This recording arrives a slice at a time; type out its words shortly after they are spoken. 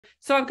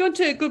So I'm going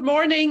to good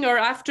morning or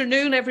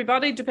afternoon,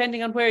 everybody,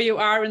 depending on where you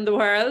are in the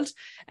world.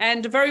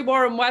 And a very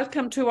warm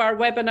welcome to our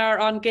webinar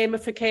on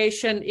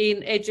gamification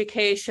in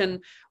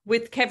education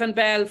with Kevin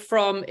Bell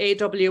from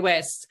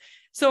AWS.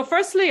 So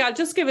firstly, I'll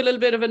just give a little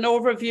bit of an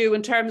overview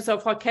in terms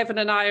of what Kevin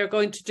and I are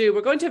going to do.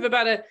 We're going to have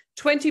about a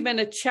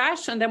 20-minute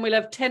chat, and then we'll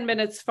have 10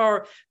 minutes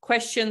for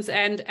questions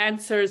and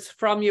answers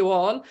from you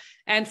all.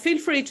 And feel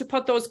free to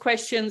put those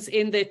questions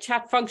in the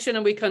chat function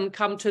and we can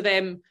come to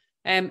them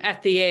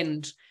at the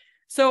end.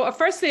 So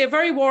firstly, a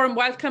very warm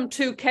welcome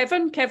to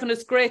Kevin. Kevin,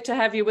 it's great to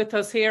have you with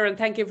us here, and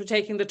thank you for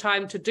taking the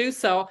time to do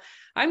so.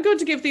 I'm going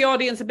to give the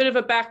audience a bit of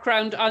a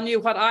background on you,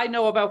 what I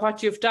know about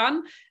what you've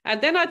done,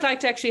 and then I'd like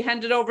to actually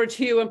hand it over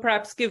to you and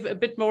perhaps give a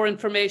bit more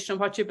information on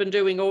what you've been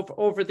doing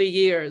over the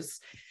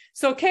years.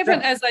 So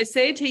Kevin, as I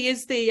said, he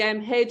is the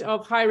head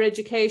of higher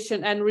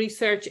education and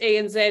research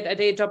ANZ at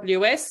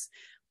AWS.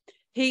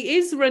 He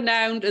is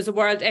renowned as a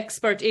world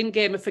expert in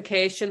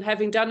gamification,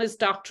 having done his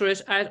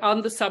doctorate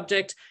on the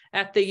subject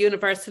at the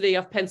University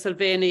of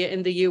Pennsylvania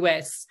in the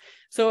US.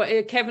 So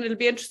Kevin, it'll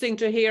be interesting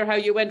to hear how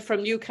you went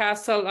from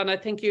Newcastle, and I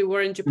think you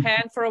were in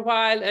Japan for a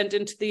while, and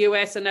into the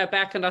US, and now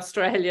back in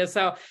Australia.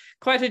 So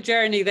quite a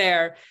journey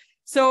there.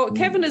 So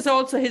Kevin is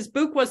also, his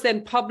book was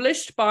then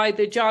published by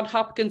the Johns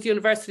Hopkins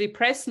University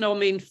Press, No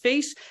Mean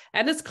Feat,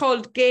 and it's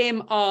called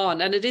Game On,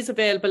 and it is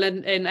available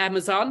in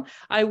Amazon.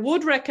 I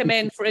would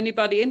recommend for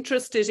anybody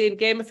interested in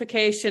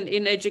gamification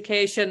in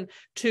education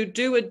to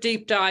do a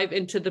deep dive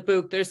into the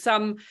book. There's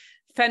some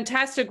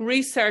fantastic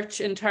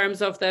research in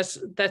terms of that's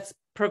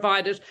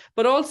provided,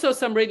 but also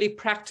some really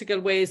practical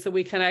ways that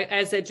we can,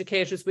 as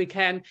educators, we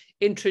can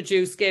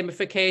introduce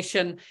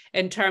gamification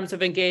in terms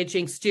of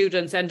engaging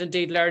students and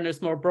indeed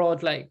learners more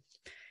broadly.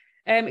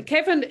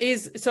 Kevin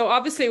is so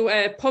obviously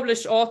a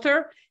published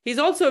author. He's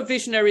also a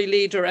visionary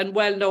leader and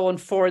well known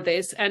for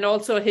this, and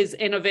also his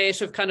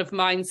innovative kind of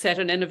mindset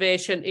and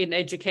innovation in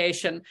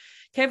education.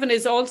 Kevin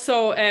is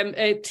also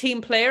a team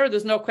player.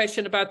 There's no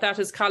question about that,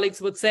 as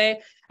colleagues would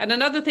say. And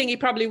another thing he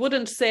probably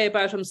wouldn't say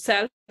about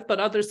himself,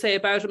 but others say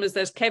about him, is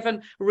that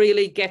Kevin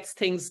really gets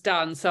things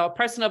done. So a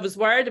person of his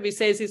word, if he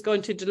says he's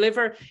going to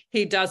deliver,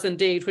 he does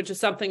indeed, which is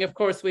something, of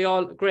course, we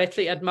all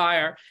greatly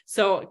admire.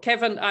 So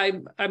Kevin,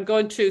 I'm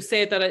going to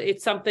say that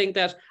it's something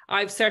that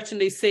I've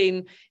certainly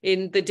seen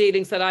in the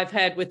dealings that I've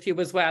had with you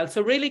as well.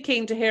 So really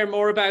keen to hear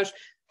more about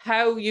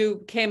how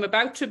you came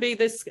about to be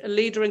this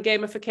leader in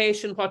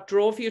gamification, what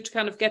drove you to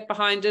kind of get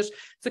behind it.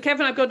 So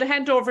Kevin, I'm going to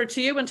hand over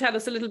to you and tell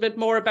us a little bit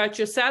more about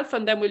yourself,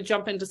 and then we'll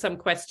jump into some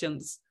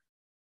questions.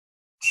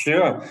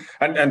 Sure,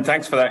 and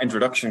thanks for that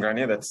introduction,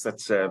 Grainne.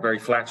 That's very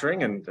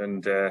flattering.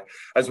 And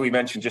as we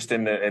mentioned just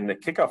in the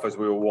kickoff as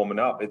we were warming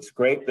up, it's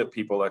great that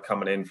people are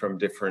coming in from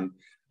different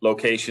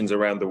locations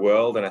around the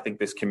world, and I think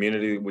this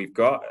community we've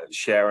got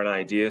sharing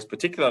ideas,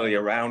 particularly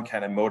around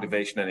kind of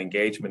motivation and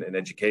engagement in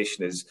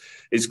education,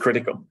 is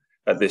critical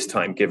at this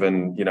time,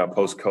 given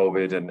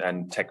post-COVID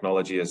and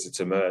technology as it's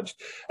emerged.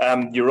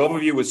 Your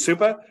overview was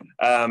super.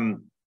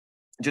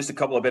 Just a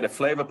couple of bit of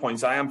flavor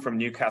points. I am from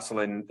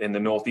Newcastle in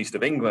the northeast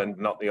of England,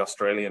 not the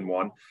Australian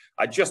one.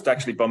 I just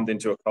actually bumped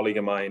into a colleague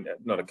of mine,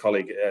 not a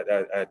colleague,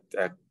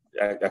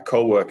 a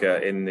co-worker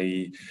in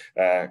the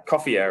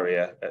coffee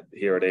area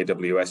here at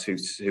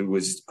AWS who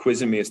was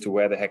quizzing me as to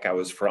where the heck I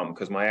was from,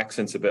 because my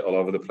accent's a bit all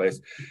over the place.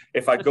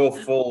 If I go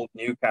full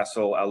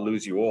Newcastle, I'll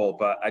lose you all.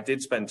 But I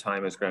did spend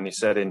time, as Grainne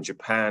said, in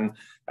Japan,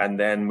 and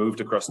then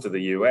moved across to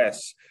the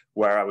US,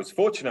 where I was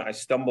fortunate. I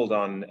stumbled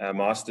on a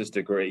master's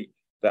degree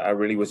that I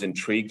really was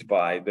intrigued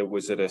by, that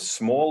was at a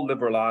small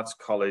liberal arts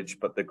college,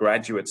 but the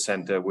graduate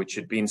center, which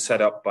had been set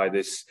up by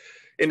this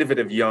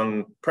innovative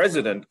young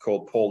president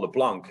called Paul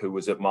LeBlanc, who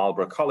was at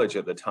Marlborough College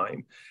at the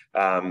time.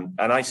 And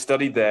I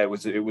studied there.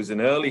 It was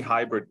an early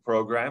hybrid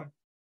program.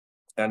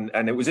 And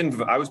I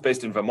was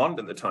based in Vermont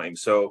at the time.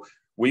 So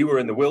we were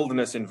in the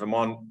wilderness in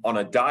Vermont on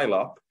a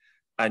dial-up.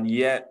 And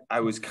yet I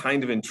was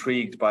kind of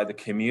intrigued by the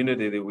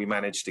community that we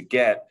managed to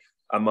get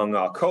among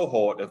our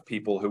cohort of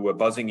people who were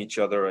buzzing each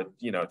other at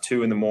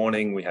 2 in the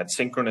morning. We had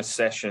synchronous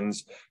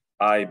sessions.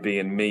 I,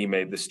 being me,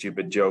 made the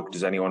stupid joke,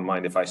 does anyone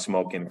mind if I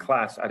smoke in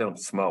class? I don't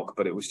smoke,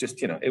 but it was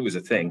just, it was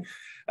a thing.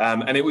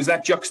 And it was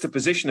that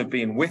juxtaposition of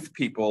being with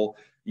people,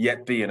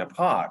 yet being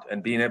apart,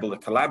 and being able to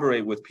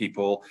collaborate with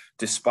people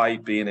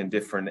despite being in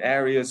different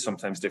areas,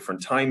 sometimes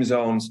different time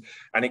zones.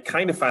 And it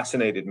kind of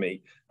fascinated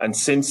me. And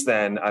since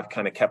then, I've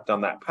kind of kept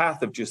on that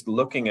path of just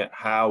looking at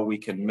how we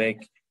can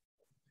make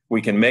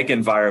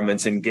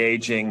environments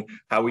engaging,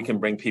 how we can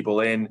bring people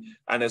in.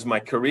 And as my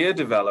career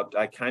developed,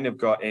 I kind of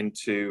got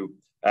into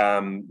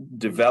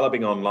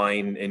developing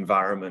online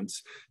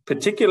environments,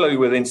 particularly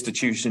with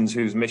institutions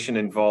whose mission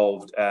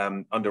involved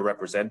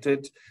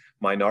underrepresented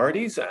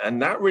minorities.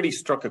 And that really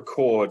struck a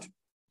chord.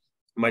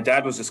 My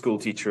dad was a school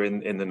teacher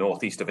in the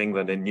northeast of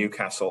England, in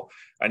Newcastle,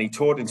 and he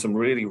taught in some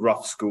really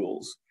rough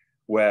schools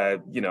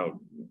where,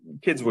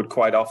 kids would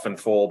quite often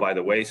fall by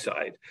the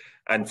wayside.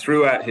 And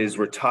throughout his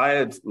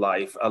retired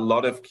life, a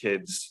lot of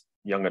kids,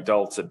 young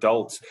adults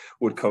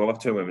would come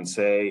up to him and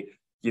say,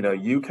 you know,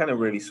 you kind of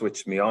really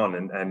switched me on.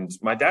 And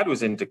my dad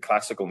was into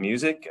classical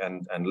music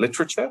and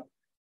literature,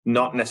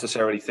 not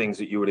necessarily things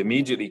that you would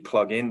immediately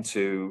plug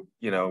into,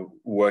 you know,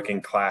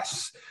 working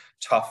class,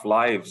 tough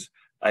lives.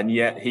 And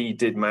yet he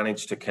did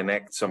manage to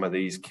connect some of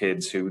these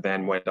kids who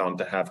then went on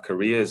to have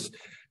careers,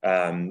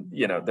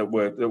 you know, that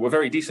were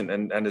very decent.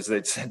 And as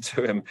they'd said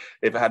to him,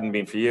 if it hadn't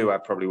been for you, I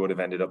probably would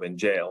have ended up in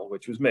jail,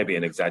 which was maybe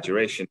an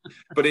exaggeration.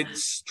 But it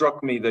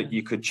struck me that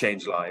you could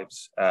change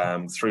lives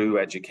through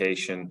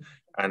education.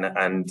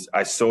 And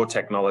I saw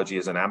technology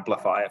as an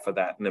amplifier for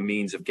that and a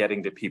means of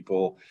getting to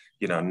people.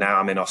 You know, now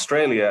I'm in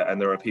Australia and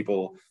there are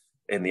people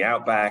in the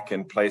outback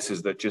and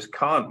places that just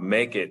can't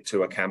make it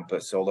to a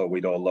campus, although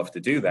we'd all love to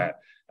do that.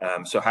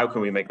 So how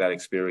can we make that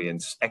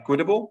experience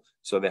equitable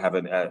so they have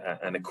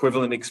an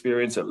equivalent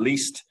experience, at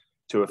least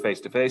to a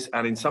face-to-face,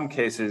 and in some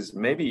cases,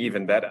 maybe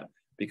even better,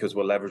 because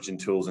we're leveraging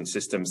tools and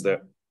systems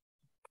that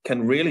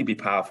can really be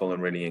powerful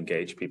and really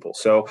engage people.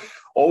 So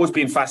always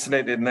been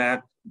fascinated in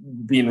that,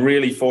 been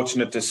really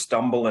fortunate to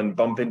stumble and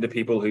bump into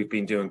people who've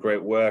been doing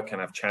great work,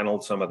 and I've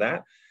channeled some of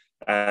that.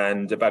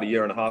 And about a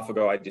year and a half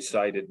ago, I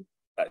decided,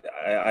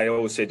 I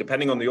always say,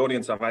 depending on the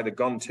audience, I've either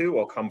gone to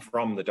or come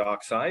from the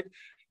dark side.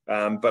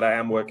 But I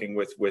am working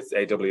with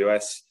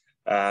AWS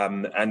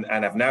and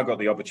I've now got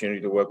the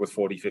opportunity to work with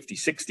 40, 50,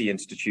 60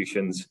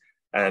 institutions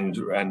and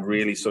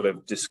really sort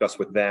of discuss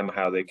with them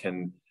how they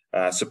can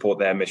support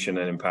their mission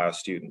and empower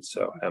students.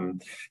 So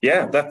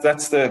yeah,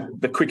 that's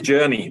the quick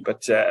journey.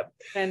 But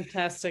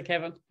fantastic,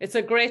 Kevin. It's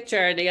a great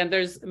journey and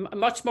there's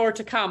much more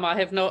to come. I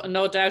have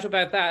no doubt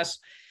about that.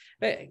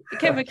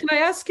 Kevin, can I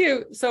ask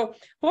you, so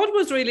what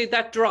was really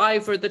that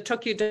driver that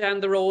took you down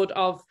the road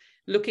of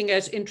looking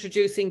at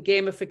introducing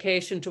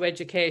gamification to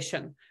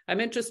education? I'm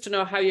interested to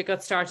know how you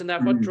got started in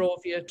that. What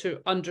drove you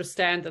to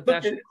understand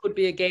that could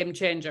be a game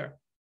changer?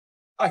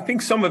 I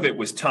think some of it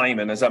was time.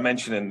 And as I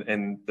mentioned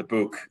in the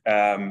book,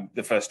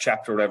 the first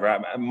chapter or whatever,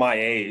 at my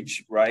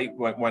age, right,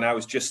 when I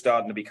was just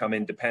starting to become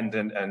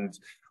independent and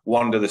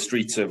wander the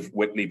streets of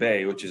Whitley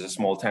Bay, which is a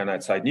small town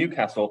outside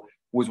Newcastle,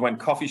 was when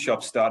coffee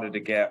shops started to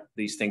get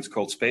these things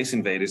called Space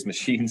Invaders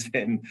machines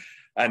in.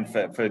 And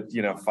for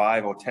you know,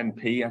 5 or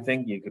 10p, I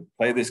think you could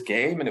play this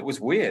game. And it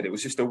was weird. It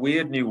was just a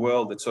weird new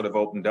world that sort of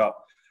opened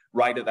up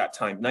right at that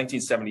time.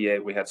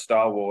 1978, we had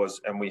Star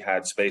Wars and we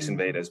had Space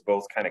Invaders,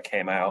 both kind of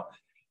came out.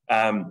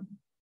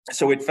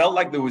 So it felt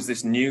like there was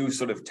this new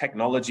sort of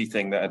technology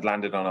thing that had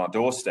landed on our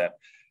doorstep.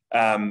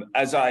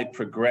 As I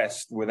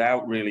progressed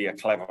without really a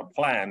clever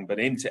plan, but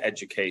into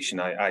education,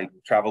 I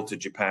traveled to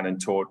Japan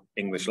and taught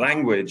English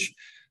language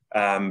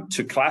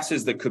to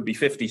classes that could be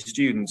 50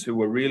 students who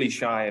were really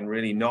shy and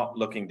really not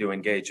looking to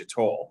engage at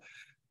all,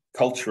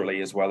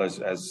 culturally as well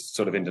as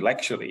sort of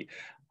intellectually.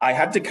 I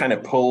had to kind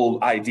of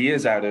pull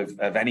ideas out of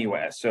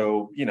anywhere.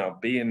 So, you know,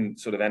 being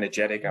sort of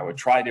energetic, I would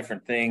try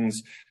different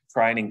things,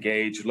 try and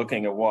engage,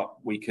 looking at what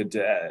we could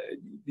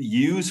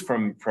use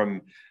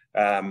from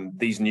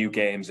these new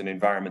games and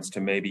environments to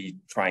maybe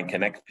try and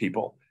connect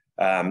people,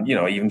 you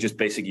know, even just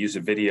basic use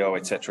of video,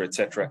 et cetera, et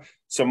cetera.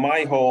 So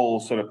my whole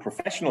sort of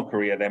professional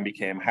career then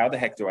became, how the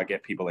heck do I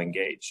get people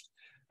engaged?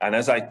 And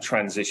as I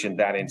transitioned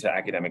that into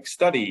academic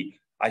study,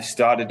 I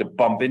started to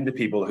bump into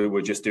people who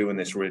were just doing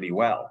this really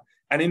well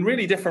and in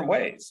really different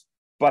ways.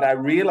 But I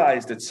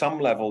realized at some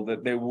level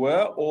that they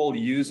were all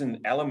using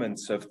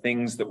elements of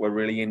things that were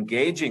really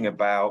engaging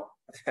about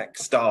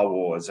Star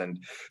Wars and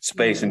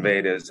Space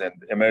Invaders and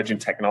emerging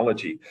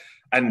technology.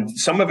 And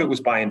some of it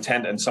was by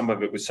intent and some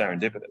of it was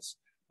serendipitous.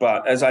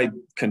 But as I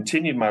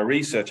continued my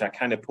research, I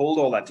kind of pulled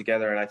all that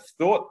together. And I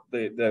thought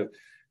the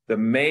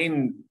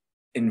main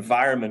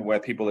environment where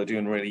people are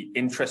doing really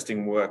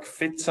interesting work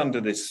fits under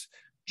this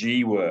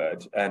G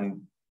word.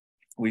 And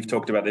we've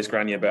talked about this,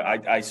 Grainne, but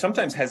I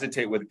sometimes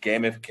hesitate with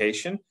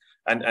gamification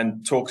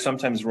and talk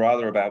sometimes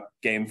rather about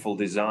gameful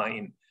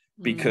design,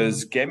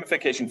 because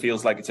gamification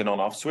feels like it's an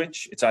on-off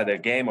switch. It's either a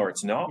game or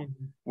it's not.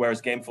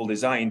 Whereas gameful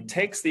design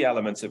takes the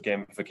elements of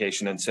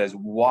gamification and says,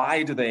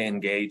 why do they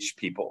engage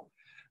people?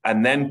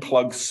 And then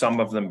plugs some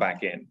of them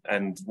back in.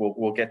 And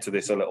we'll get to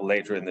this a little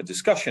later in the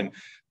discussion.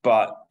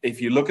 But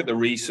if you look at the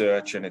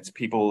research, and it's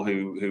people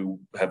who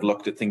have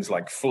looked at things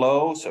like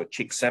flow, so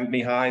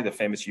Csikszentmihalyi, the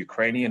famous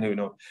Ukrainian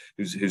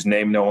whose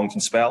name no one can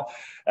spell,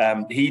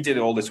 he did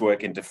all this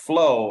work into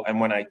flow. And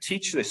when I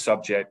teach this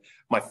subject,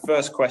 my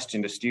first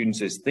question to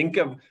students is, think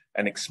of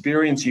an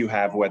experience you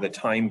have where the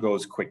time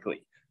goes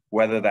quickly,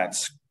 whether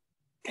that's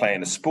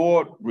playing a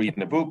sport,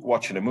 reading a book,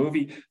 watching a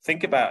movie.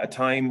 Think about a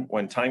time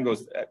when time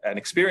goes, an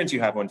experience you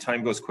have when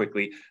time goes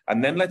quickly,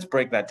 and then let's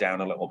break that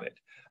down a little bit.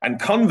 And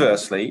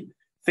conversely,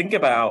 think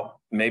about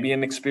maybe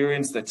an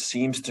experience that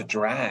seems to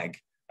drag.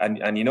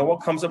 And you know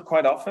what comes up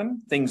quite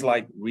often? Things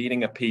like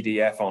reading a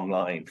PDF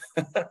online,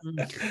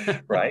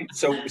 right?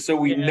 So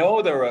we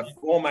know there are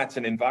formats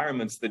and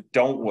environments that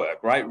don't work,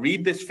 right?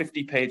 Read this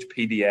 50-page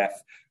PDF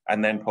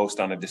and then post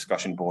on a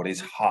discussion board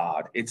is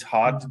hard. It's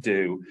hard to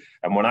do.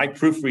 And when I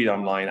proofread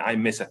online, I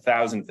miss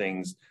 1,000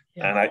 things.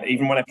 And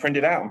even when I print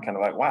it out, I'm kind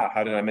of like, wow,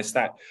 how did I miss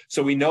that?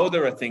 So we know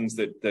there are things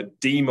that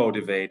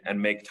demotivate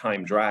and make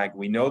time drag.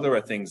 We know there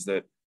are things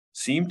that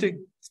seem to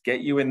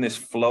get you in this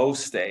flow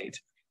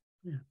state.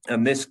 Yeah.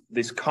 And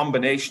this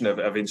combination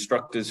of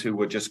instructors who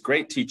were just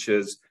great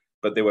teachers,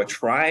 but they were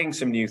trying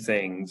some new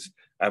things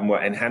and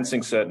were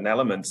enhancing certain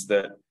elements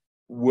that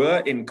were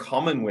in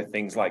common with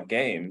things like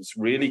games,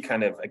 really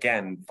kind of,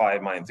 again,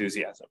 fired my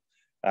enthusiasm.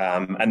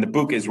 And the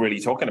book is really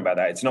talking about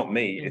that. It's not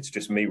me, it's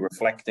just me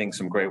reflecting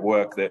some great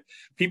work that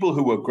people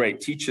who were great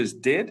teachers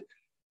did.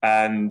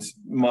 And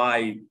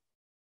my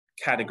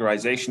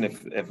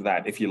categorization of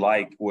that, if you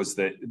like, was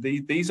that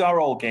these are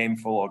all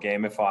gameful or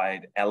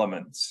gamified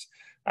elements.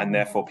 And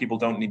therefore, people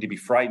don't need to be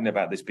frightened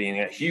about this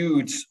being a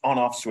huge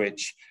on-off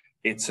switch.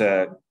 It's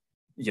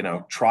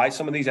try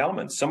some of these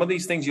elements. Some of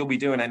these things you'll be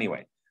doing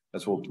anyway,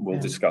 as we'll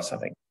discuss, I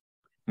think.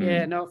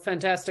 Yeah, no,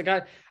 fantastic.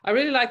 I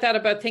really like that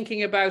about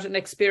thinking about an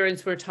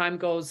experience where time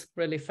goes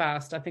really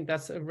fast. I think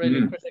that's a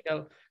really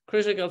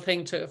critical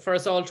thing for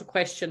us all to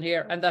question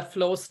here, and that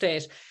flow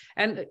state.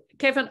 And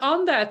Kevin,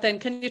 on that then,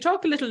 can you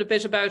talk a little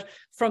bit about,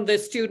 from the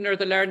student or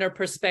the learner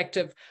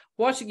perspective,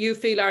 what you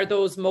feel are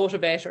those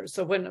motivators?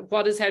 So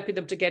what is helping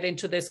them to get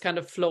into this kind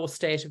of flow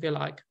state, if you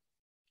like?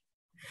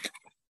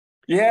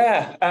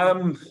 Yeah,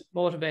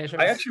 motivators.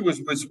 I actually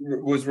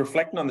was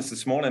reflecting on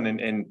this morning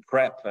in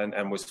prep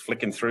and was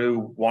flicking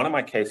through one of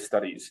my case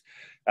studies.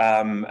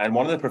 And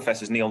one of the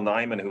professors, Neil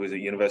Nyman, who was at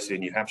University of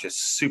New Hampshire,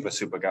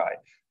 super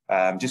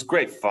guy, just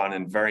great fun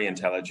and very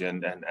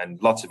intelligent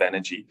and lots of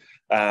energy.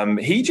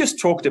 He just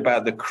talked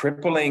about the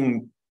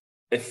crippling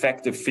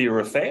effect of fear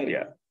of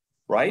failure.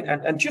 Right.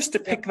 And just to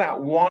pick that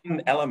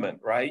one element,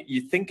 right, you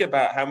think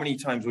about how many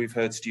times we've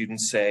heard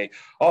students say,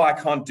 oh, I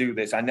can't do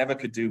this. I never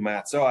could do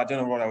maths. Oh, I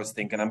don't know what I was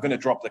thinking. I'm going to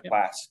drop the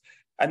class.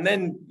 And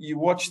then you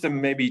watch them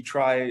maybe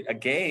try a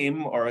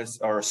game or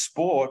a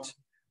sport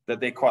that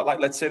they quite like.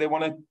 Let's say they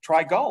want to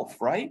try golf.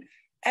 Right.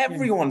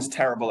 Everyone's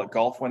terrible at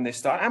golf when they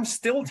start. I'm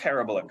still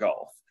terrible at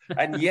golf.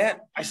 And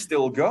yet I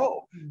still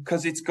go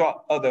because it's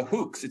got other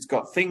hooks. It's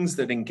got things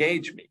that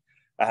engage me.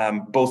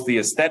 Both the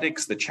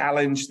aesthetics, the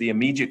challenge, the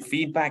immediate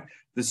feedback.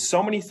 There's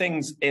so many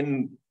things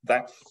in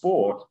that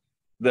sport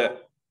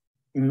that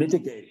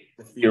mitigate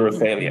the fear of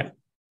failure.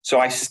 So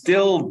I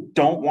still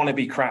don't want to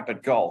be crap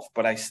at golf,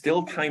 but I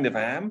still kind of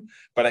am,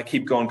 but I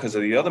keep going because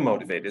of the other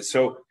motivators.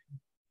 So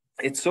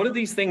it's sort of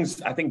these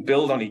things, I think,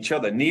 build on each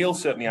other. Neil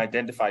certainly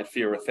identified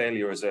fear of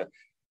failure as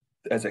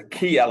a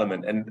key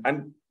element.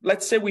 And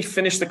let's say we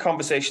finish the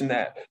conversation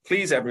there.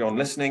 Please, everyone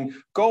listening,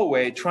 go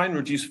away, try and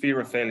reduce fear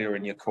of failure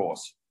in your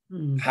course.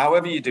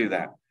 However you do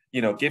that,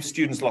 give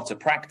students lots of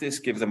practice,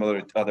 give them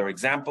other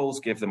examples,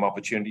 give them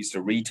opportunities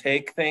to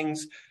retake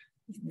things.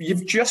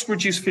 You've just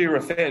reduced fear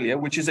of failure,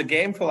 which is a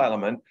gameful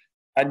element,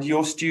 and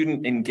your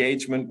student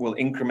engagement will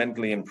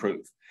incrementally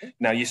improve.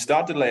 Now, you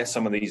start to layer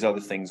some of these other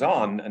things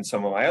on, and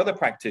some of my other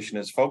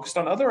practitioners focused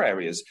on other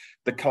areas,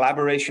 the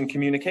collaboration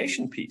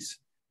communication piece,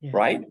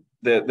 right?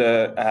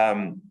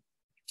 The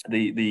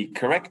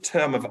correct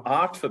term of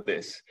art for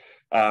this,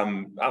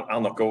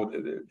 I'll not go...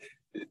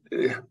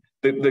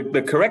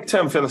 The correct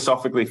term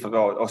philosophically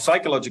or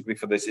psychologically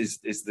for this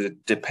is the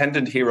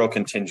dependent hero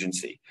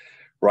contingency,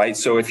 right?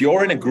 So if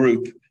you're in a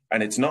group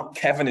and it's not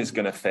Kevin is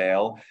going to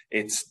fail,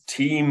 it's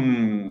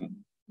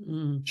team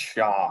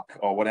shark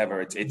or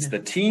whatever. It's the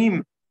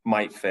team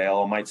might fail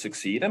or might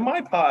succeed. And my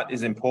part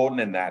is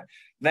important in that.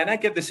 Then I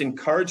get this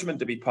encouragement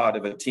to be part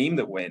of a team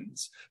that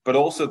wins, but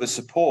also the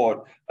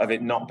support of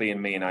it not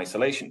being me in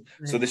isolation.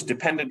 So this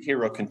dependent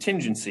hero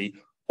contingency,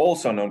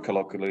 also known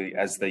colloquially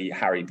as the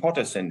Harry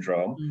Potter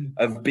syndrome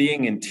of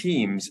being in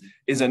teams,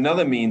 is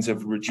another means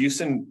of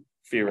reducing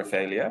fear of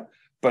failure,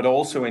 but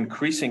also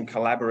increasing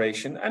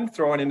collaboration and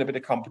throwing in a bit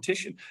of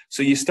competition.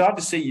 So you start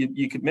to see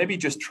you could maybe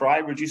just try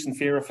reducing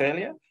fear of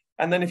failure.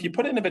 And then if you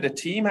put in a bit of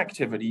team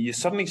activity, you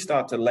suddenly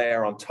start to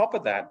layer on top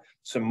of that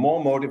some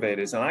more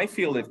motivators. And I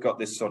feel they've got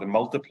this sort of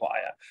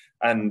multiplier.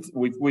 And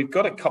we've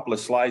got a couple of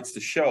slides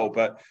to show.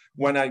 But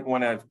when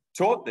I've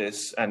taught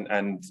this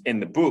and in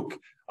the book,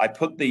 I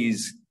put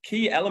these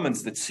key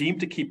elements that seem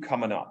to keep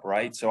coming up,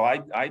 right? So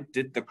I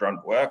did the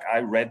grunt work. I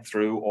read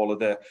through all of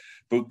the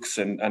books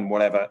and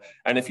whatever.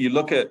 And if you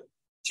look at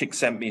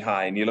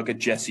Csikszentmihalyi and you look at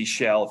Jesse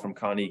Schell from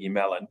Carnegie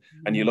Mellon,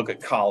 and you look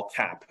at Carl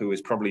Kapp, who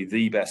is probably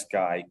the best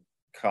guy,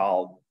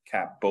 Carl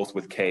Kapp, both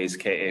with K's,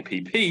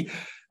 K-A-P-P.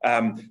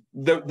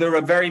 There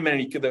are very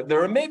many,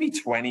 there are maybe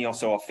 20 or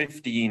so or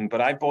 15,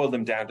 but I boiled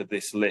them down to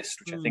this list,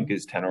 which I think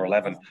is 10 or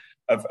 11.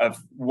 Of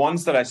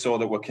ones that I saw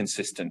that were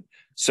consistent.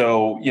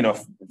 So,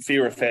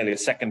 fear of failure,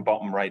 second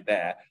bottom right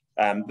there,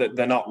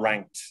 they're not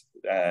ranked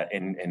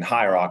in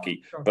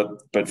hierarchy,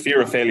 but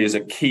fear of failure is a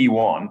key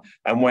one.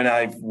 And when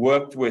I've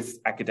worked with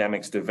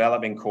academics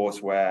developing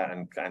courseware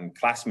and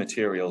class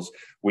materials,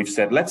 we've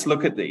said, let's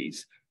look at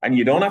these. And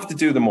you don't have to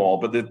do them all,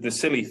 but the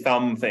silly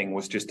thumb thing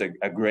was just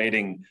a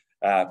grading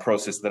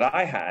process that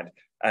I had.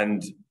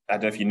 And I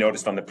don't know if you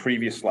noticed on the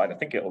previous slide, I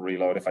think it'll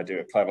reload if I do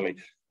it cleverly.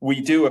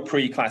 We do a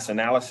pre-class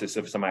analysis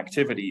of some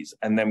activities,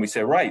 and then we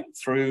say, right,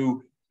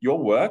 through your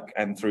work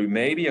and through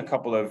maybe a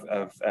couple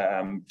of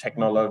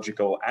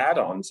technological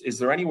add-ons, is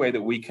there any way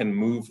that we can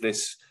move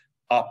this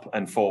up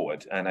and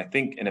forward. And I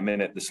think in a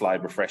minute, the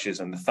slide refreshes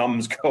and the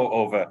thumbs go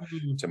over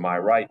to my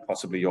right,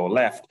 possibly your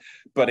left.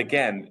 But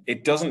again,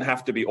 it doesn't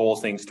have to be all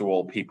things to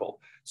all people.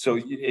 So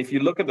if you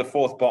look at the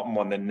fourth bottom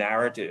one, the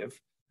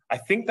narrative, I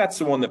think that's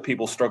the one that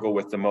people struggle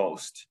with the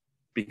most,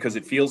 because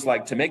it feels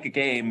like to make a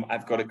game,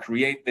 I've got to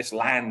create this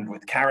land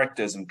with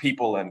characters and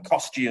people and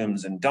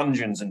costumes and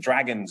dungeons and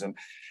dragons.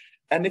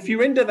 And if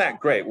you're into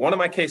that, great. One of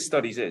my case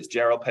studies is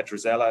Gerald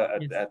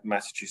Petrozzella at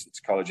Massachusetts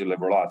College of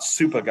Liberal Arts,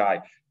 super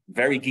guy,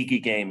 very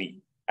geeky gamey,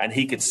 and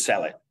he could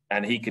sell it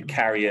and he could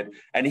carry it.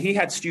 And he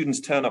had students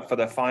turn up for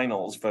their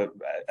finals for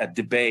a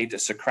debate, a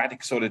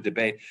Socratic sort of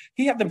debate.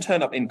 He had them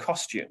turn up in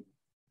costume.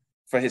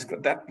 For his,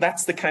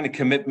 that's the kind of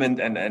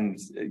commitment and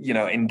you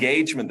know,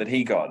 engagement that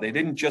he got. They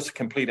didn't just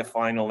complete a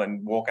final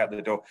and walk out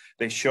the door.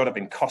 They showed up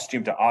in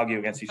costume to argue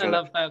against each other. I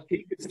love that.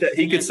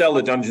 He could sell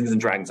the Dungeons and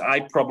Dragons.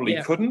 I probably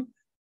couldn't.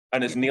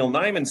 And as Neil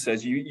Nyman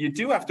says, you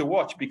do have to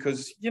watch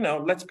because, you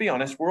know, let's be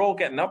honest, we're all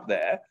getting up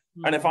there.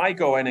 And if I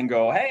go in and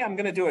go, hey, I'm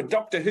going to do a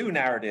Doctor Who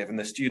narrative, and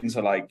the students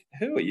are like,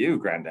 who are you,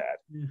 granddad?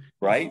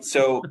 Right?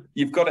 So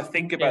you've got to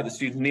think about the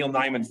students. Neil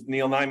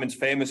Nyman's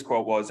famous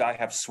quote was, I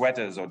have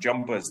sweaters or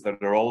jumpers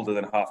that are older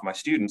than half my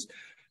students.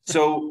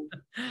 So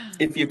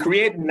if you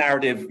create a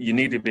narrative, you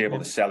need to be able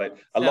to sell it.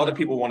 A lot of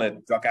people want to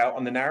duck out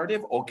on the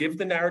narrative or give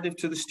the narrative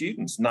to the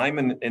students.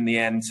 Nyman, in the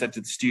end, said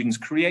to the students,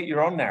 create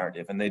your own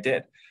narrative, and they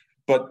did.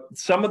 But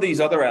some of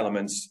these other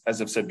elements, as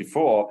I've said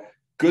before,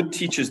 good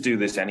teachers do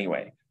this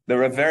anyway.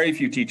 There are very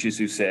few teachers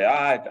who say,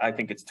 I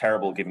think it's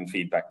terrible giving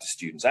feedback to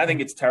students. I think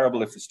it's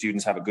terrible if the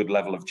students have a good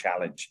level of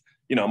challenge.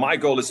 You know, my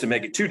goal is to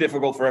make it too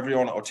difficult for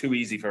everyone or too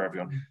easy for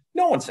everyone.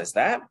 No one says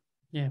that.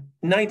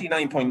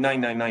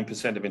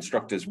 99.999% of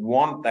instructors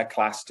want their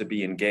class to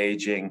be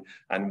engaging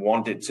and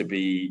want it to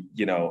be,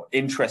 you know,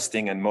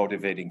 interesting and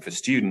motivating for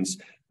students.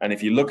 And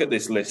if you look at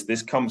this list,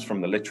 this comes from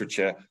the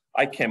literature.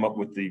 I came up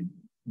with the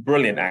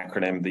brilliant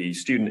acronym, the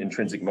Student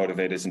Intrinsic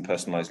Motivators in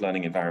Personalized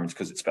Learning Environments,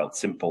 because it's felt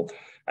simple,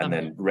 and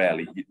then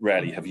rarely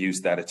have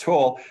used that at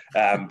all,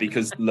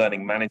 because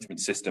learning management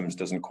systems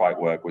doesn't quite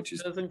work, which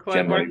is doesn't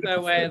quite work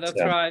that way.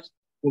 That's right.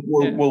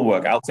 We'll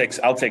work. I'll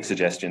take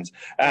suggestions.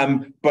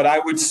 But I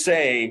would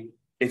say,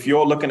 if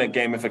you're looking at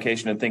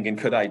gamification and thinking,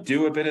 could I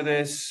do a bit of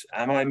this?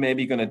 Am I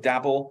maybe going to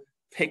dabble?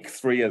 Pick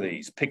 3 of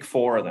these, pick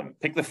 4 of them,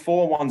 pick the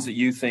 4 ones that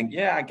you think,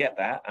 yeah, I get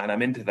that, and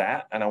I'm into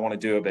that, and I want to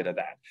do a bit of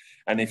that.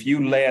 And if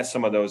you layer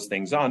some of those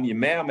things on, you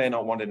may or may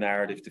not want a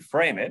narrative to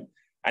frame it.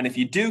 And if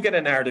you do get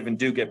a narrative and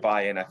do get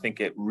buy-in, I think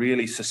it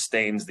really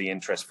sustains the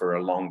interest for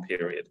a long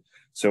period.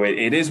 So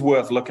it is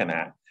worth looking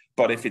at.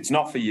 But if it's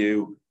not for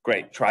you,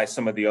 great, try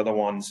some of the other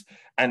ones.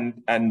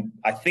 And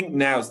I think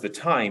now's the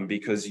time,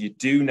 because you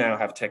do now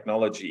have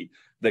technology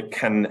that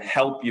can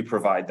help you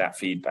provide that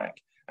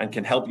feedback and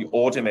can help you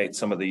automate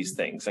some of these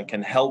things and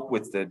can help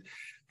with the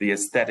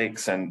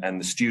aesthetics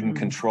and the student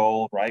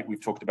control, right?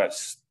 We've talked about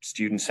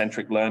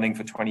student-centric learning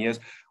for 20 years.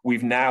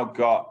 We've now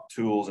got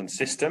tools and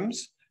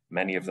systems,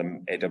 many of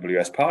them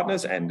AWS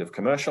partners, end of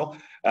commercial,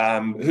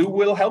 who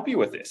will help you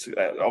with this.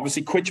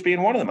 Obviously, Quitch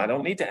being one of them. I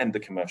don't need to end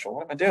the commercial.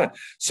 What am I doing?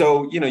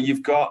 So, you know,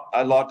 you've got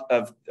a lot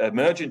of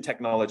emergent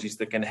technologies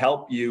that can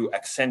help you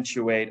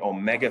accentuate or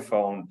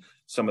megaphone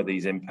some of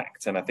these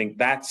impacts. And I think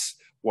that's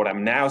what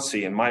I'm now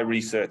seeing. My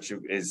research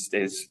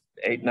is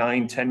 8,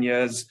 9, 10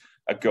 years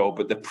ago,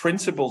 but the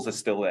principles are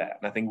still there.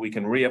 And I think we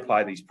can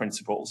reapply these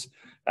principles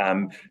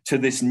to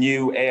this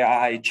new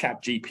AI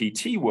chat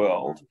GPT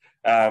world.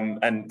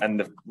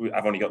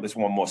 I've only got this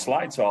one more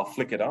slide, so I'll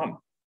flick it on.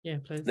 Yeah,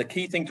 please. The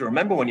key thing to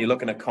remember when you're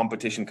looking at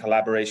competition,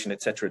 collaboration,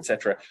 et cetera,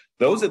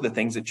 those are the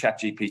things that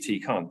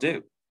ChatGPT can't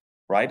do,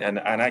 right? And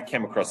I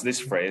came across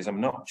this phrase,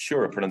 I'm not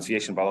sure of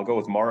pronunciation, but I'll go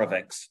with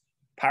Moravec's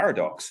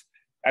paradox.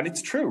 And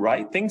it's true,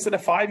 right? Things that a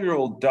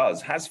 5-year-old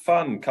does, has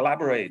fun,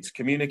 collaborates,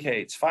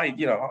 communicates,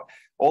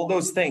 all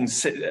those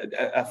things.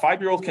 A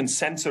 5-year-old can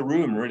sense a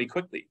room really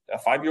quickly. A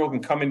 5-year-old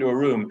can come into a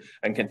room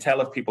and can tell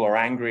if people are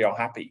angry or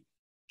happy.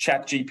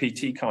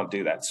 ChatGPT can't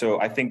do that.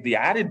 So I think the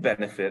added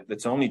benefit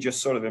that's only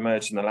just sort of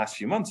emerged in the last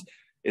few months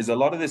is a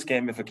lot of this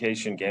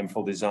gamification,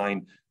 gameful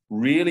design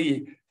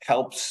really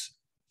helps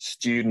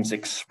students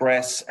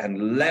express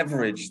and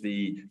leverage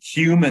the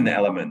human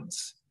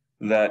elements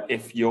that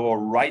if you're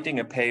writing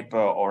a paper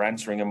or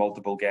answering a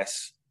multiple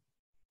guess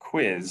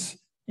quiz,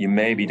 you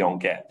maybe don't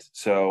get.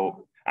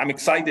 So I'm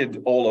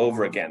excited all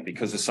over again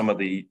because of some of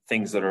the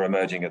things that are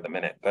emerging at the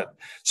minute. But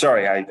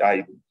sorry,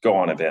 I go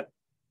on a bit.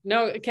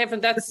 No, Kevin,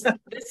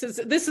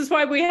 this is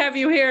why we have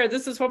you here.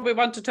 This is what we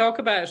want to talk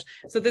about.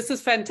 So this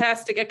is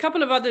fantastic. A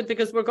couple of other,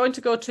 because we're going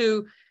to go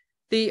to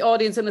the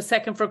audience in a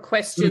second for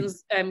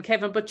questions,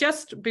 Kevin. But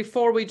just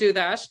before we do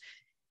that,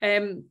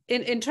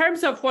 in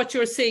terms of what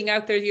you're seeing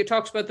out there, you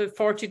talked about the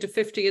 40 to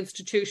 50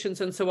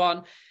 institutions and so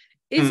on.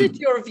 Is it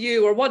your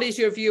view, or what is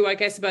your view, I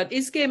guess, about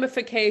is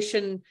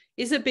gamification,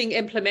 is it being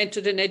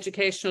implemented in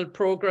educational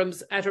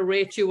programs at a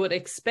rate you would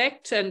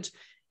expect? And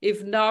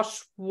if not,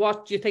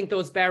 what do you think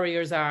those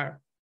barriers are?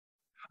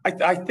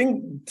 I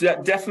think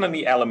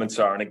definitely elements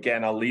are, and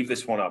again, I'll leave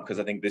this one up because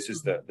I think this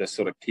is the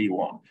sort of key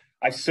one.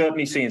 I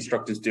certainly see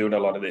instructors doing a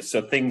lot of this.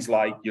 So things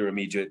like your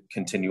immediate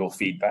continual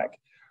feedback,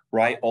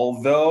 right?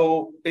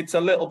 Although it's a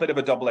little bit of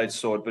a double-edged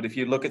sword, but if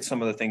you look at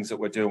some of the things that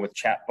we're doing with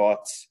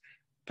chatbots,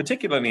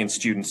 particularly in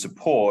student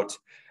support,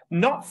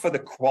 not for the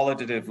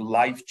qualitative,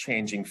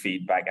 life-changing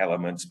feedback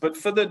elements, but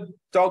for the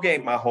dog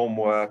ate my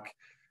homework,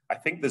 I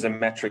think there's a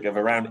metric of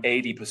around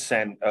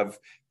 80% of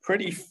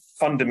pretty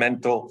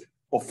fundamental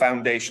or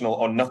foundational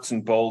or nuts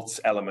and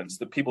bolts elements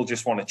that people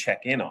just want to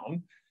check in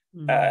on.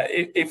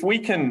 If we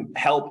can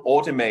help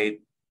automate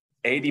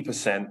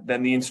 80%,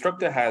 then the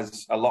instructor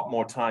has a lot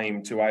more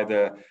time to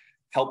either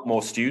help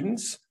more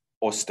students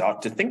or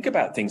start to think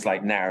about things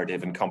like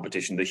narrative and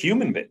competition, the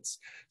human bits.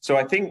 So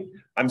I think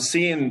I'm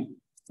seeing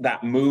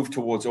that move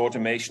towards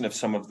automation of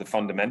some of the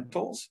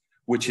fundamentals,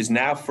 which is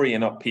now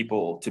freeing up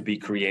people to be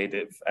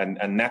creative.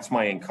 And that's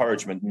my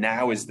encouragement.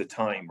 Now is the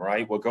time,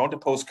 right? We're going to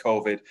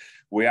post-COVID.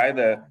 We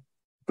either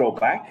go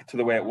back to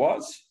the way it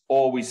was,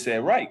 or we say,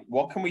 right,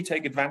 what can we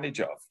take advantage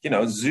of? You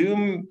know,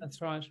 Zoom.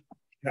 That's right.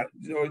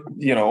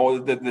 You know, or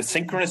the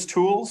synchronous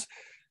tools,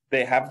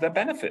 they have their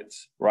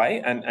benefits,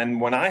 right?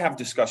 And when I have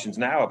discussions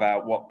now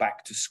about what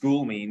back to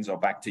school means or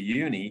back to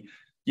uni,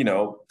 you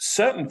know,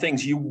 certain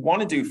things you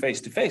want to do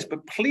face-to-face,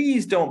 but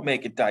please don't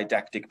make it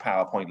didactic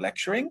PowerPoint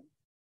lecturing,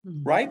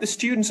 right? The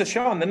students are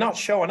showing, they're not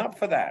showing up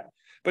for that.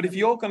 But if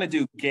you're going to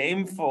do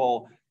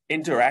gameful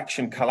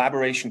interaction,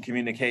 collaboration,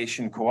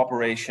 communication,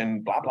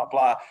 cooperation, blah, blah,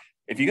 blah,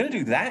 if you're going to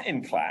do that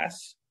in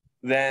class,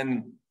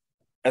 then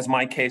as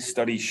my case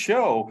studies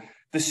show,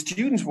 the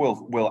students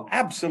will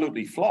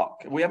absolutely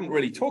flock. We haven't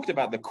really talked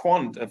about the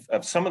quant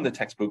of some of the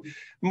textbook.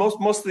 Most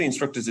of the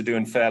instructors are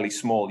doing fairly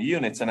small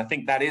units, and I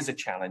think that is a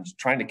challenge.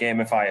 Trying to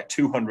gamify a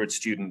 200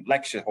 student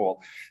lecture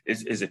hall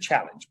is a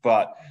challenge.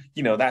 But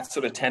you know, that's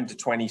sort of 10 to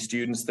 20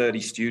 students,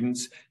 30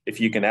 students. If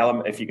you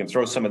can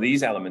throw some of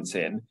these elements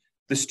in,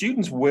 the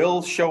students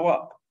will show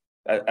up.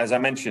 As I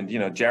mentioned, you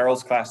know,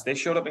 Gerald's class, they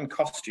showed up in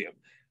costume.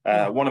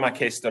 One of my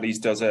case studies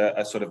does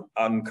a sort of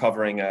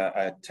uncovering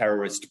a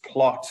terrorist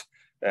plot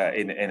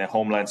in a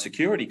Homeland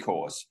Security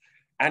course.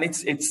 And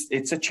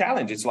it's a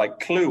challenge. It's like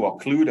Clue or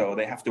Cluedo.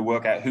 They have to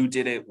work out who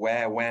did it,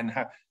 where, when,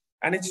 how.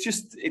 And it's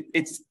just,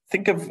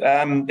 think of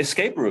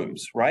escape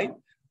rooms, right?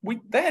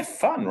 They're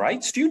fun,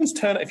 right? Students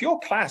if your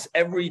class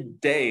every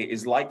day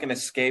is like an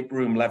escape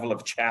room level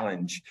of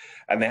challenge,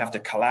 and they have to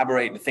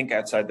collaborate and think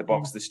outside the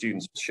box, the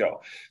students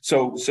show.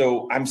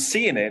 So I'm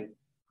seeing it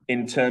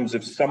in terms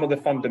of some of the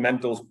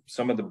fundamentals,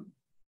 some of the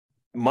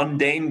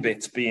mundane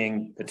bits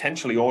being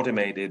potentially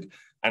automated.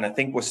 And I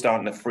think we're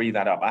starting to free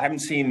that up. I haven't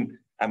seen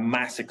a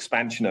mass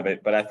expansion of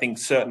it, but I think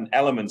certain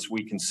elements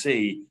we can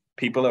see,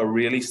 people are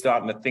really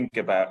starting to think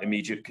about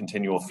immediate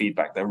continual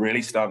feedback. They're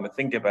really starting to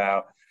think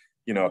about,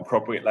 you know,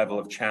 appropriate level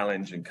of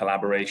challenge and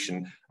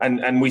collaboration.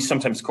 And we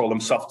sometimes call them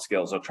soft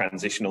skills or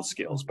transitional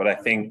skills. But I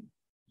think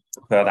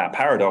for that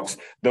paradox,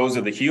 those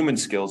are the human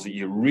skills that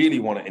you really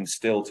want to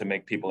instill to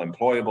make people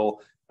employable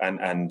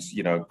and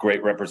you know,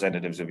 great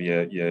representatives of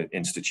your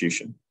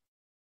institution.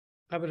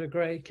 I would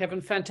agree, Kevin.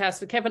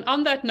 Fantastic. Kevin,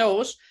 on that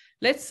note,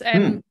 let's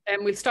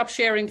we'll stop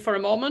sharing for a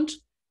moment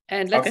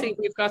and let's see if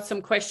we've got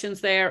some questions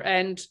there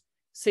and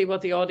see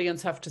what the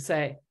audience have to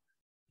say.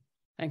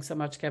 Thanks so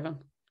much, Kevin.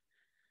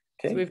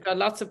 Okay. So we've got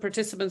lots of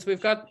participants.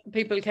 We've got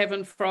people,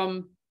 Kevin,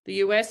 from the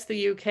US,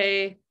 the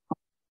UK,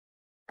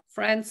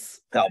 France.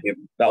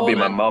 That'll be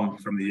my mum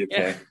from the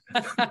UK.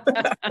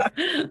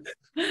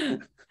 Yeah.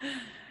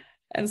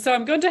 And so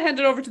I'm going to hand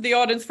it over to the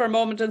audience for a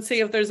moment and see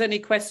if there's any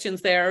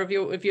questions there.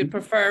 If you'd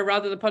prefer,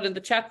 rather than put in the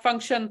chat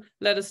function,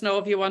 let us know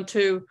if you want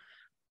to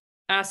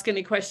ask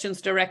any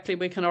questions directly.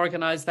 We can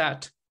organize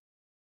that.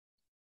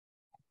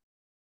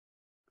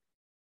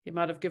 You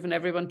might have given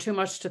everyone too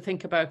much to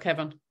think about,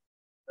 Kevin.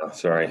 Oh,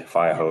 sorry,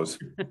 fire hose.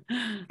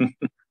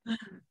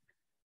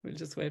 We'll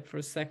just wait for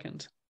a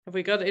second. Have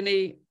we got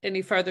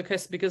any further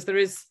questions? Because there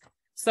is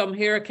some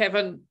here,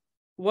 Kevin.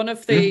 One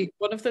of the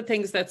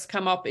things that's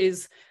come up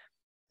is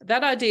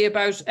that idea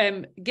about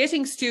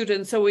getting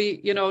students. So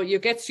you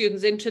get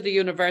students into the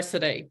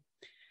university,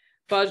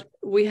 but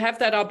we have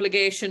that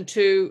obligation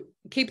to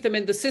keep them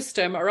in the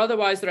system, or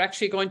otherwise they're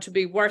actually going to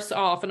be worse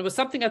off. And it was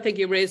something I think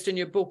you raised in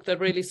your book that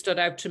really stood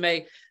out to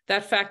me,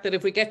 that fact that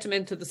if we get them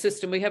into the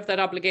system, we have that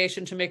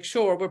obligation to make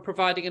sure we're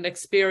providing an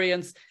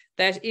experience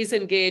that is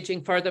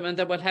engaging for them and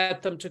that will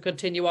help them to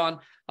continue on.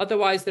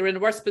 Otherwise, they're in a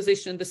worse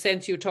position in the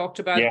sense you talked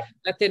about,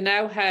 that they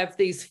now have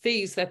these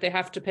fees that they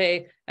have to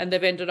pay, and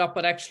they've ended up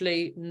with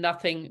actually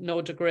nothing,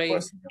 no degree,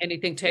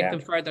 anything take them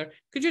further.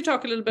 Could you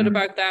talk a little bit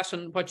about that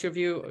and what your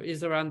view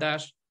is around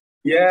that?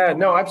 Yeah,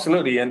 no,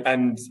 absolutely.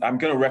 And I'm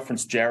going to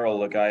reference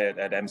Gerald, a guy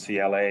at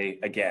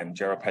MCLA, again,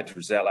 Gerald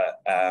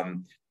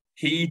Petruzella.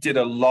 He did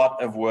a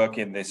lot of work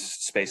in this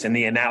space, in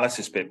the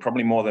analysis bit,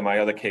 probably more than my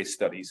other case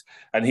studies.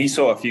 And he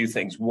saw a few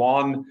things.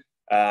 One,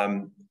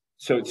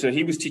 so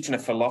he was teaching a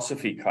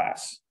philosophy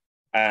class,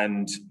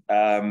 and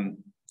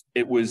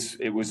it was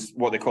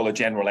what they call a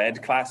general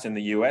ed class in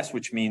the US,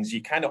 which means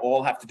you kind of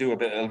all have to do a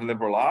bit of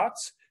liberal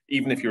arts,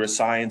 even if you're a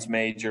science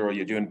major or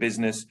you're doing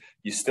business,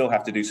 you still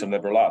have to do some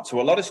liberal arts.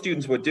 So a lot of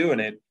students were doing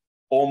it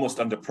almost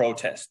under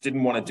protest,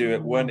 didn't want to do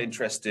it, weren't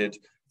interested.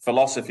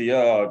 Philosophy,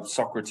 oh,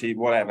 Socrates,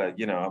 whatever,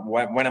 you know,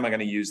 when am I going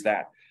to use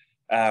that?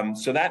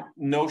 So that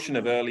notion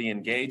of early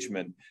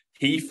engagement,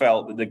 he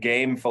felt that the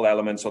gameful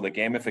elements or the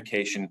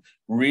gamification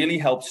really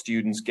helped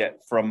students get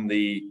from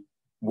the,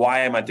 why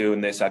am I doing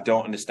this? I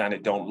don't understand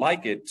it, don't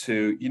like it,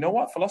 to, you know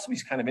what, philosophy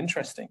is kind of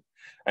interesting.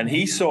 And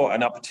he saw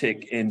an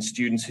uptick in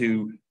students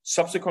who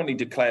subsequently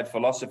declared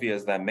philosophy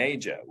as their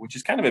major, which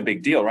is kind of a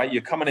big deal, right?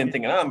 You're coming in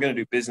thinking, oh, I'm going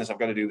to do business, I've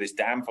got to do this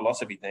damn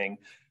philosophy thing.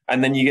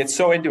 And then you get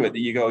so into it that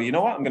you go, you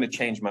know what, I'm going to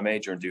change my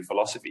major and do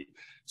philosophy.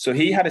 So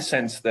he had a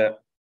sense that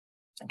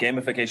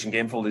gamification,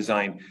 gameful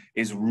design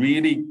is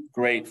really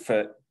great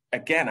for,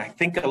 again, I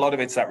think a lot of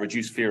it's that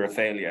reduced fear of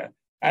failure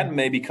and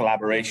maybe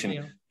collaboration.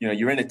 Yeah. You know,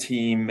 you're in a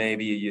team,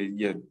 maybe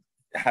you're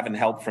having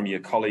help from your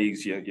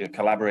colleagues, your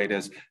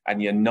collaborators,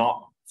 and you're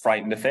not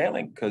frightened of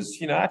failing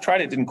because, you know, I tried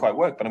it, didn't quite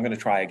work, but I'm going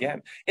to try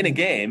again. In a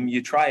game,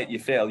 you try it, you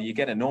fail, you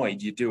get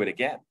annoyed, you do it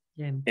again.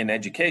 Yeah. In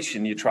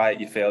education, you try it,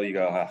 you fail, you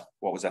go,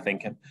 what was I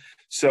thinking?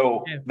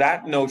 So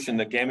that notion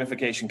that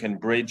gamification can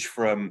bridge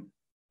from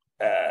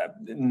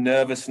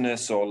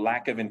nervousness or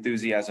lack of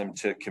enthusiasm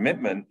to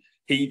commitment,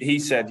 he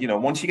said, you know,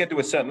 once you get to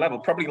a certain level,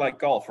 probably like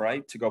golf,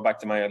 right? To go back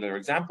to my earlier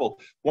example,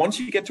 once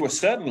you get to a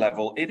certain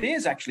level, it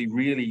is actually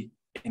really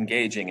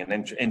engaging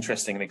and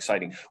interesting and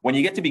exciting. When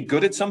you get to be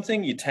good at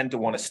something, you tend to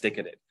want to stick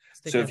at it.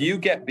 So if you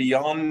get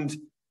beyond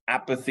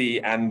apathy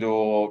and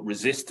or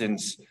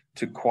resistance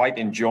to quite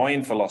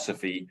enjoying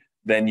philosophy,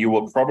 then you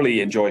will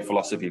probably enjoy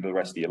philosophy for the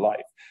rest of your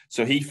life.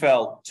 So he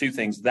felt two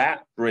things.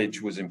 That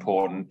bridge was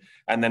important.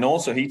 And then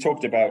also he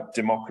talked about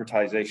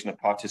democratization of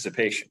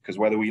participation, because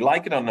whether we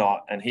like it or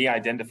not, and he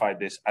identified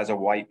this as a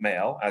white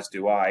male, as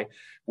do I,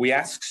 we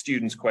ask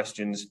students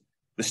questions,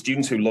 the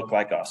students who look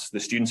like us, the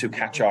students who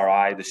catch our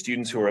eye, the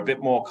students who are a bit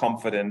more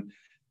confident.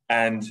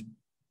 And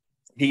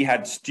he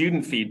had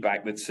student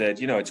feedback that said,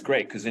 you know, it's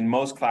great because in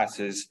most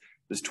classes,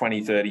 there's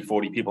 20, 30,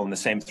 40 people and the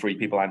same 3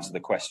 people answer the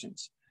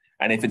questions.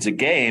 And if it's a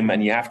game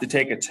and you have to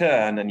take a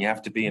turn and you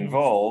have to be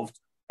involved,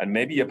 and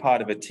maybe you're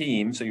part of a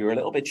team, so you're a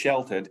little bit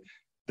sheltered,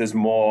 there's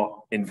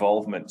more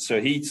involvement.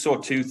 So he saw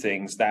two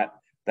things, that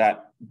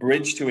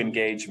bridge to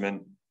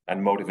engagement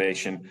and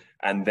motivation,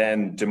 and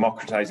then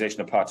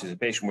democratization of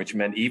participation, which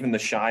meant even the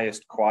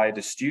shyest,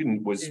 quietest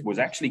student was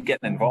actually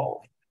getting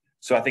involved.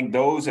 So I think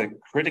those are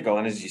critical.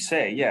 And as you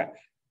say,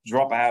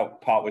 drop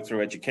out partway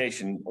through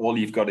education, all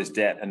you've got is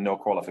debt and no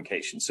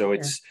qualification. So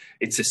it's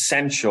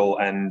essential.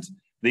 And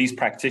these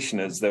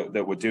practitioners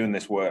that were doing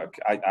this work,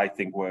 I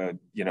think were,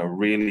 you know,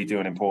 really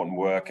doing important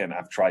work, and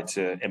I've tried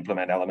to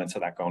implement elements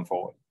of that going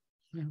forward.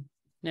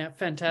 Yeah,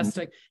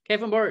 fantastic.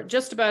 Kevin, we're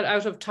just about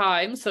out of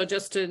time, so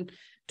just to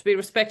be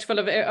respectful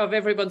of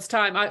everyone's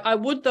time, I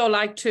would though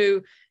like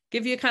to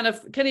give you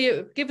can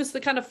you give us the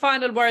kind of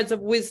final words of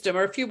wisdom,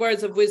 or a few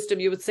words of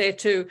wisdom you would say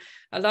to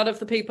a lot of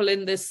the people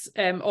in this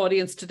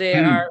audience today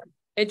are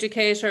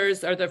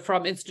educators, or they're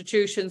from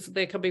institutions,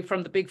 they could be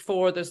from the big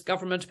four, there's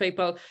government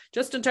people,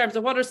 just in terms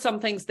of what are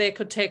some things they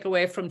could take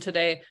away from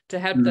today to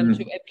help them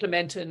to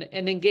implement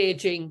an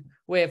engaging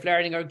way of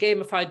learning, or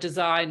gamified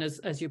design,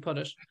 as you put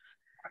it?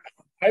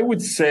 I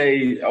would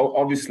say,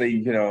 obviously,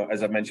 you know,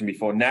 as I mentioned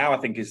before, now I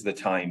think is the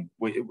time,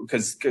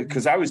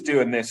 because I was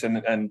doing this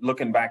and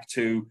looking back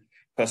to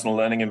personal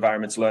learning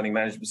environments, learning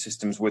management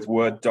systems with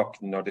Word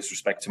no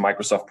disrespect to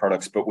Microsoft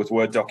products, but with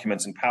Word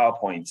documents and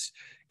PowerPoints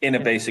in a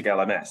basic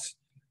LMS.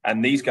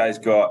 And these guys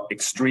got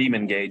extreme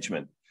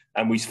engagement.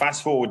 And we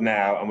fast forward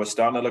now and we're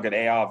starting to look at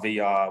AR,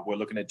 VR, we're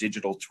looking at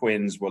digital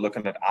twins, we're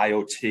looking at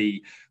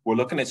IoT, we're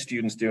looking at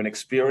students doing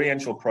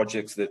experiential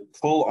projects that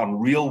pull on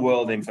real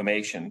world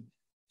information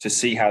to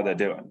see how they're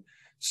doing.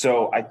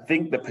 So I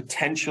think the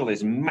potential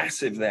is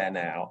massive there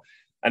now.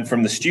 And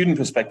from the student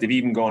perspective,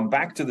 even going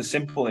back to the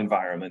simple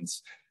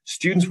environments,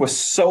 students were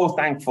so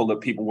thankful that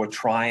people were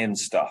trying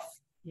stuff,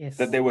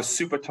 that they were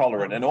super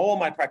tolerant. And all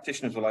my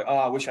practitioners were like, oh,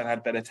 I wish I'd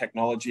had better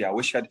technology. I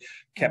wish I'd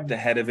kept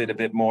ahead of it a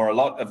bit more. A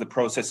lot of the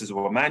processes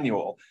were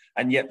manual.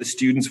 And yet the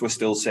students were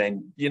still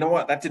saying, you know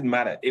what, that didn't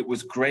matter. It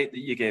was great that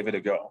you gave it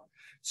a go.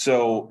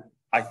 So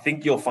I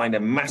think you'll find a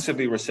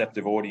massively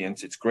receptive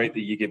audience. It's great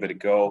that you give it a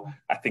go.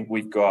 I think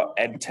we've got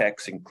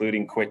edtechs,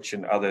 including Quitch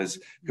and others,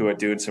 who are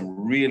doing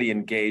some really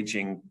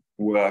engaging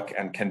work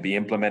and can be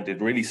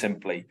implemented really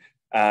simply.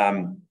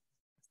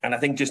 And I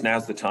think just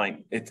now's the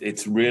time.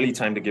 It's really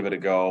time to give it a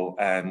go.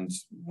 And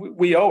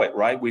we owe it,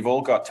 right? We've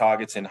all got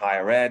targets in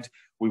higher ed.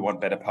 We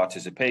want better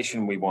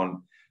participation. We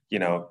want, you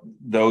know,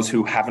 those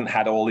who haven't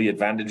had all the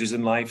advantages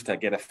in life to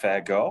get a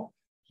fair go.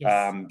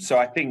 So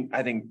I think,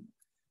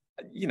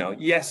 you know,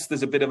 yes,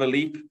 there's a bit of a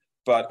leap,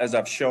 but as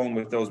I've shown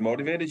with those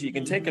motivators, you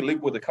can take a leap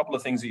with a couple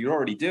of things that you're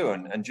already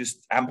doing and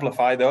just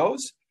amplify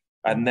those,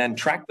 and then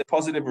track the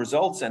positive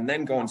results, and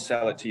then go and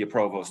sell it to your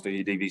provost or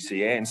your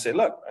DVCA and say,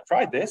 look, I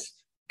tried this.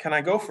 Can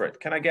I go for it?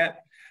 Can I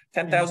get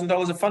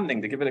 $10,000 of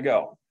funding to give it a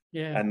go?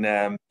 And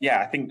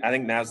I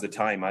think now's the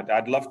time.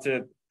 I'd love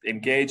to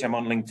engage. I'm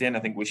on LinkedIn. I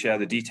think we share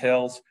the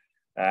details.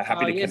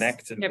 happy to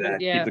connect and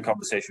keep the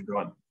conversation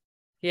going.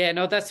 Yeah,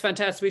 no, that's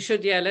fantastic. We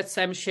should, let's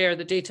share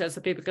the details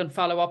so people can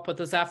follow up with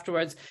us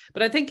afterwards.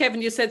 But I think,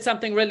 Kevin, you said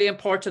something really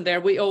important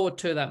there. We owe it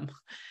to them.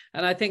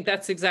 And I think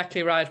that's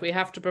exactly right. We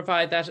have to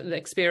provide that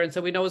experience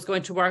that we know is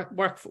going to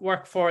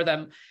work for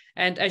them.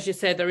 And as you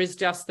said,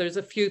 there's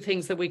a few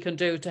things that we can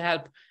do to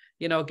help,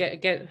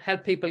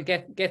 help people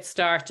get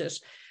started.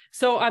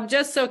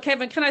 So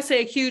Kevin, can I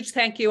say a huge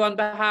thank you on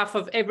behalf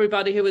of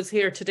everybody who is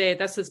here today?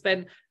 This has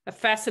been a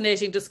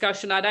fascinating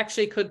discussion. I'd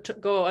actually could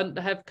go and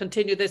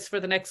continue this for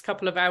the next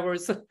couple of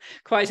hours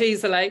quite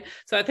easily.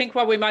 So I think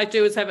what we might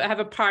do is have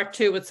a part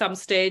 2 at some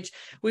stage.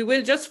 We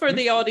will, just for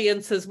the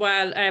audience as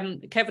well,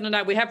 Kevin and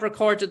I, we have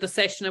recorded the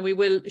session and we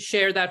will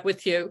share that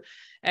with you.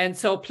 And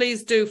so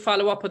please do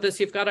follow up with us.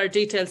 You've got our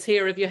details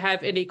here if you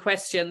have any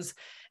questions.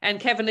 And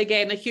Kevin,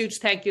 again, a huge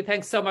thank you.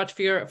 Thanks so much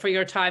for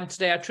your time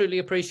today. I truly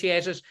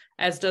appreciate it,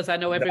 as does, I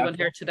know, everyone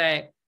here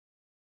today.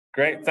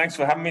 Great. Thanks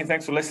for having me.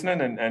 Thanks for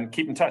listening, and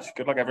keep in touch.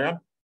 Good luck, everyone.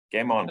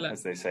 Game on,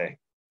 as they say.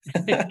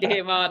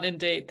 Game on,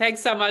 indeed. Thanks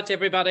so much,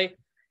 everybody.